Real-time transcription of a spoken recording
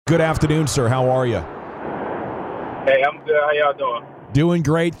Good afternoon, sir. How are you? Hey, I'm good. How y'all doing? Doing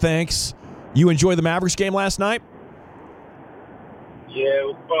great, thanks. You enjoyed the Mavericks game last night? Yeah, it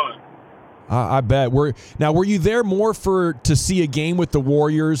was fun. I bet. Were you there more to see a game with the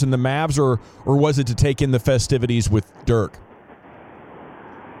Warriors and the Mavs, or was it to take in the festivities with Dirk?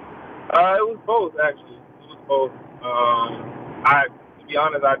 It was both, actually. It was both. To be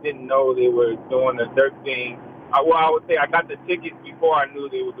honest, I didn't know they were doing the Dirk thing. I would say I got the tickets before I knew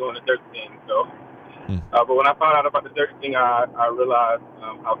they were doing the Dirk thing. So, but when I found out about the Dirk thing, I realized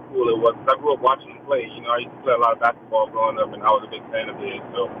how cool it was. 'Cause I grew up watching him play. You know, I used to play a lot of basketball growing up, and I was a big fan of his.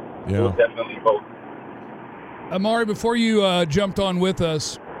 So yeah. It was definitely both. Amari, before you jumped on with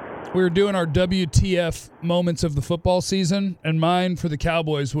us, we were doing our WTF moments of the football season, and mine for the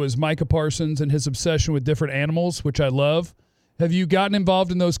Cowboys was Micah Parsons and his obsession with different animals, which I love. Have you gotten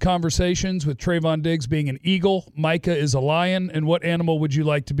involved in those conversations with Trayvon Diggs being an eagle, Micah is a lion, and what animal would you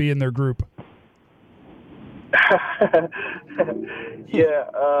like to be in their group? Yeah,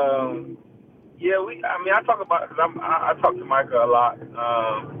 I talk about, because I talk to Micah a lot.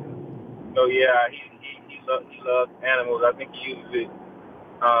 So yeah, he loves animals. I think he uses it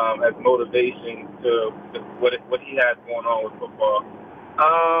as motivation to what he has going on with football.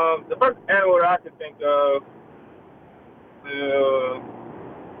 The first animal that I can think of, I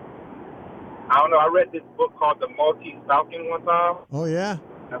don't know. I read this book called The Maltese Falcon one time. Oh yeah,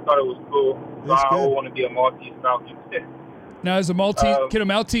 I thought it was cool. So I would want to be a Maltese Falcon. Now, can a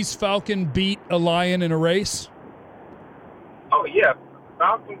Maltese Falcon beat a lion in a race? Oh yeah,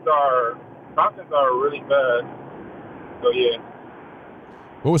 Falcons are really fast. So yeah.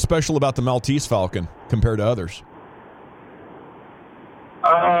 What was special about the Maltese Falcon compared to others?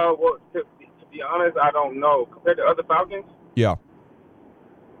 Well, to be honest, I don't know. Compared to other Falcons? Yeah.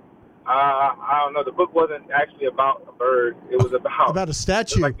 I don't know. The book wasn't actually about a bird. It was about a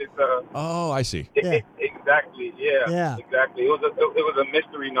statue. Like this, oh, I see. Exactly. Yeah. Exactly. It was a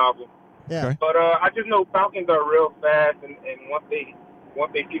mystery novel. Yeah. Okay. But I just know Falcons are real fast, and once they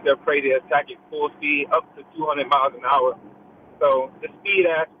see their prey, they attack at full speed, up to 200 miles an hour. So the speed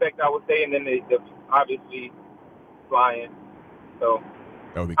aspect, I would say, and then they obviously flying. So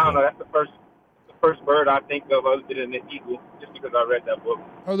that would be cool. I don't know. That's the first bird I think of other than the eagle, just because I read that book.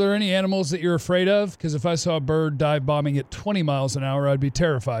 Are there any animals that you're afraid of? Because if I saw a bird dive bombing at 20 miles an hour, I'd be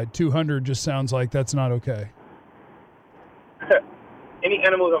terrified. 200 just sounds like that's not okay. Any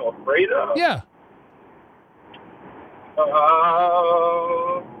animals I'm afraid of? Yeah.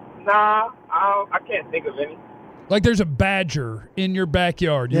 Nah, I can't think of any. Like there's a badger in your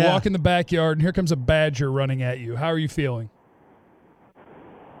backyard. You walk in the backyard, and here comes a badger running at you. How are you feeling?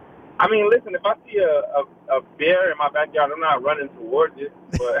 I mean, listen, if I see a bear in my backyard, I'm not running towards it.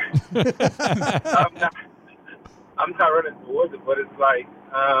 But I'm not running towards it. But it's like,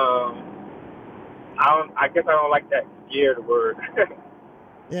 I guess I don't like that scared word.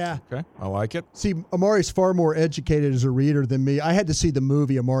 Yeah. Okay, I like it. See, Amari's far more educated as a reader than me. I had to see the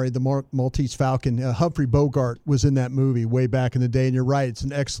movie, Amari, the Maltese Falcon. Humphrey Bogart was in that movie way back in the day, and you're right. It's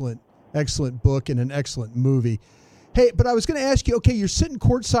an excellent, excellent book and an excellent movie. Hey, but I was going to ask you, okay, you're sitting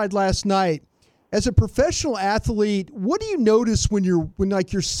courtside last night. As a professional athlete, what do you notice when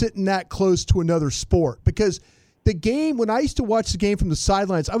you're sitting that close to another sport? Because the game, when I used to watch the game from the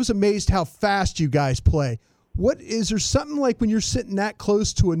sidelines, I was amazed how fast you guys play. What is there something like when you're sitting that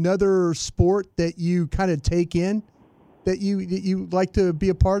close to another sport that you kind of take in, that you like to be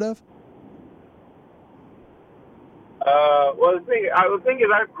a part of? Well, the thing is,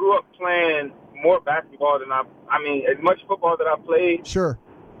 I grew up playing more basketball than as much football that I played. Sure.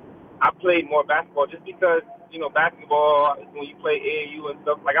 I played more basketball just because, basketball, when you play AAU and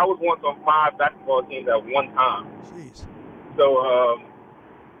stuff, like I was once on 5 basketball teams at one time. Jeez. So,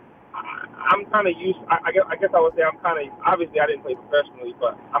 I'm kind of used. I guess I would say I'm kind of. Obviously, I didn't play professionally,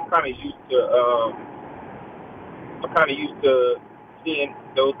 but I'm kind of used to. Seeing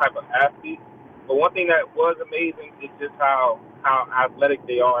those type of athletes. But one thing that was amazing is just how athletic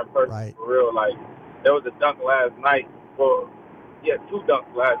they are in person. Right. For real. Like there was a dunk last night. 2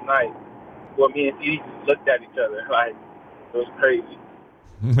 dunks last night. Where me and CD just looked at each other. Like it was crazy.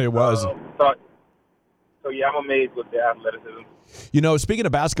 It was. So yeah, I'm amazed with the athleticism. Speaking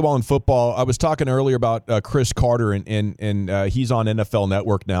of basketball and football, I was talking earlier about Chris Carter, and he's on NFL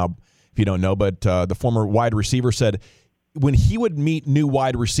Network now, if you don't know, but the former wide receiver said when he would meet new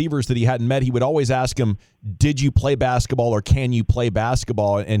wide receivers that he hadn't met, he would always ask him, did you play basketball or can you play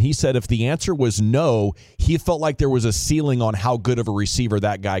basketball? And he said if the answer was no, he felt like there was a ceiling on how good of a receiver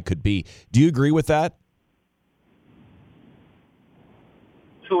that guy could be. Do you agree with that?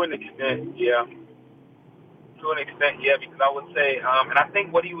 To an extent, yeah. to an extent, yeah, because I would say, and I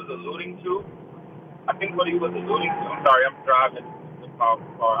think what he was alluding to, I'm sorry, I'm driving the car.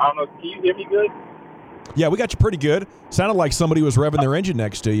 I don't know, can you hear me good? Yeah, we got you pretty good. Sounded like somebody was revving their engine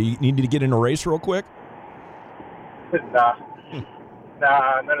next to you. You need to get in a race real quick? Nah,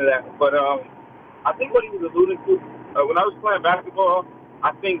 none of that. But I think what he was alluding to, when I was playing basketball,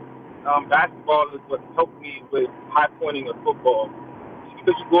 I think basketball is what helped me with high pointing of football. Just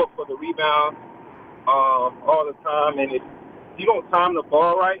because you go up for the rebound all the time, and if you don't time the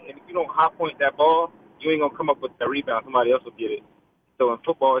ball right, and if you don't high point that ball, you ain't gonna come up with that rebound. Somebody else will get it. So in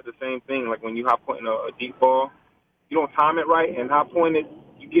football, it's the same thing. Like when you high point a deep ball, you don't time it right and high point it,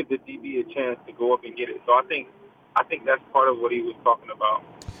 you give the DB a chance to go up and get it. So I think that's part of what he was talking about.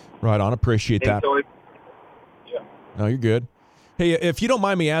 Right on. Appreciate that. So yeah. No, you're good. Hey, if you don't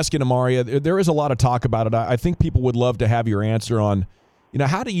mind me asking, Amari, there is a lot of talk about it. I think people would love to have your answer on,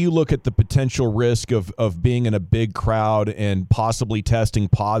 how do you look at the potential risk of being in a big crowd and possibly testing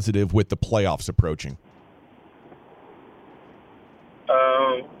positive with the playoffs approaching?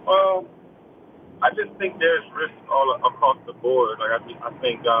 Well, I just think there's risk all across the board. Like I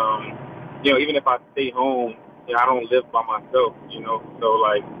think, even if I stay home, I don't live by myself. So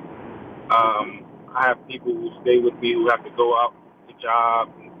like, I have people who stay with me who have to go out to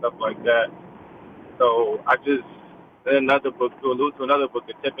jobs and stuff like that. So I just another book to allude to another book,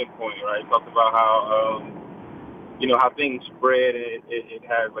 The Tipping Point, right? It talks about how how things spread and it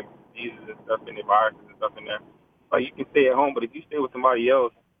has like diseases and stuff and viruses and stuff in there. Like you can stay at home, but if you stay with somebody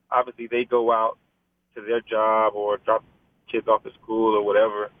else, obviously they go out to their job or drop kids off to school or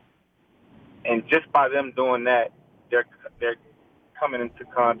whatever. And just by them doing that, they're coming into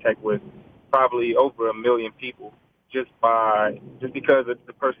contact with probably over 1 million people just because it's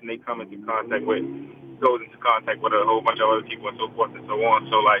the person they come into contact with goes into contact with a whole bunch of other people and so forth and so on.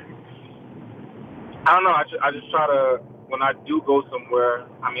 So like, I don't know. I just try to, when I do go somewhere,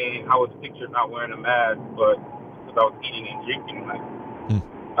 I was pictured not wearing a mask, but because I was eating and drinking, like,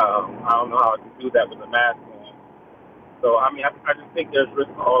 I don't know how to do that with a mask on. So I just think there's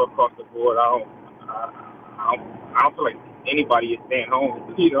risk all across the board. I don't feel like anybody is staying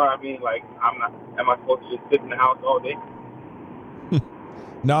home. You know what I mean? Like, am I supposed to just sit in the house all day?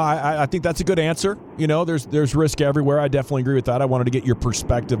 No, I think that's a good answer. There's risk everywhere. I definitely agree with that. I wanted to get your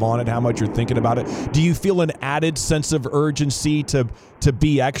perspective on it, how much you're thinking about it. Do you feel an added sense of urgency to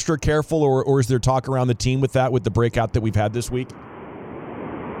be extra careful, or is there talk around the team with that, with the breakout that we've had this week?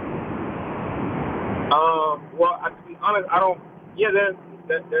 Well, to be honest, I don't. Yeah,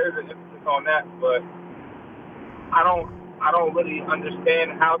 there is an emphasis on that, but I don't really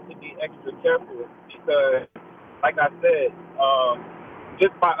understand how to be extra careful because, like I said,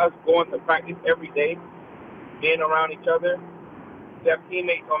 just by us going to practice every day, being around each other, we have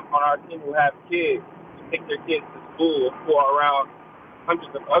teammates on our team who have kids, who take their kids to school, who are around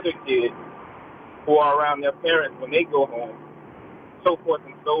hundreds of other kids who are around their parents when they go home, so forth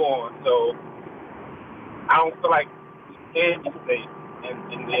and so on. So I don't feel like we can be safe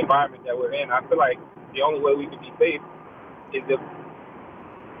in the environment that we're in. I feel like the only way we can be safe is if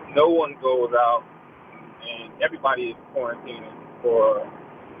no one goes out and everybody is quarantining for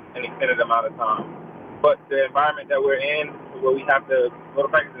an extended amount of time. But the environment that we're in, where we have to go to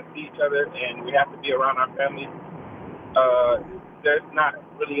practice and see each other and we have to be around our families, there's not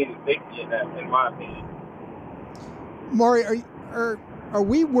really any safety in that, in my opinion. Maury, are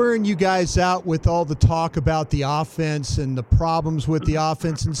we wearing you guys out with all the talk about the offense and the problems with the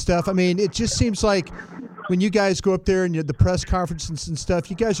offense and stuff? It just seems like when you guys go up there and you're at the press conferences and stuff,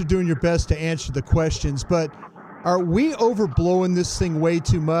 you guys are doing your best to answer the questions, but are we overblowing this thing way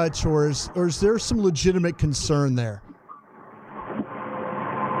too much, or is there some legitimate concern there?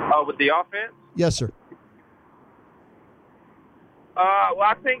 With the offense? Yes, sir. Well,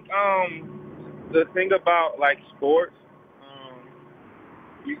 I think the thing about like sports,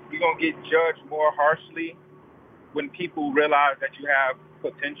 you're gonna get judged more harshly when people realize that you have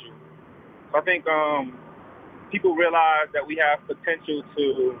potential. So I think people realize that we have potential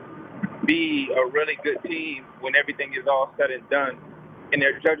to be a really good team when everything is all said and done, and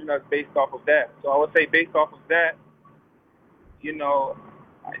they're judging us based off of that. So I would say based off of that,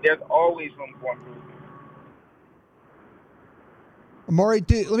 there's always room for improvement. Amari,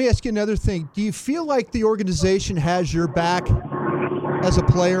 let me ask you another thing. Do you feel like the organization has your back as a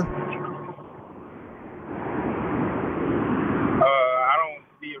player? I don't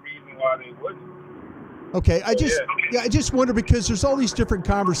see a reason why they wouldn't. Okay, I just wonder because there's all these different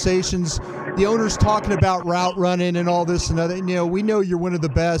conversations. The owner's talking about route running and all this and other. We know you're one of the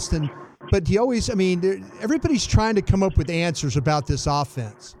best, but you always, everybody's trying to come up with answers about this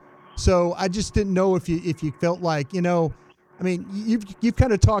offense. So I just didn't know if you felt like, you know, I mean, you've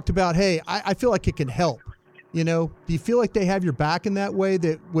kind of talked about, hey, I feel like it can help. You know, do you feel like they have your back in that way,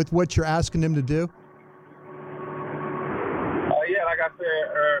 that with what you're asking them to do? Yeah, like I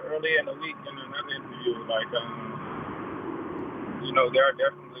said earlier in the week in another interview, like, you know, there are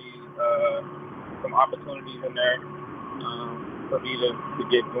definitely some opportunities in there for me to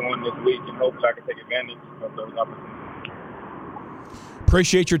get going this week, and hopefully I can take advantage of those opportunities.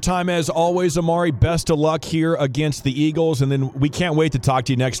 Appreciate your time as always, Amari. Best of luck here against the Eagles, and then we can't wait to talk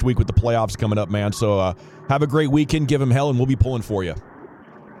to you next week with the playoffs coming up, man. So have a great weekend. Give them hell, and we'll be pulling for you.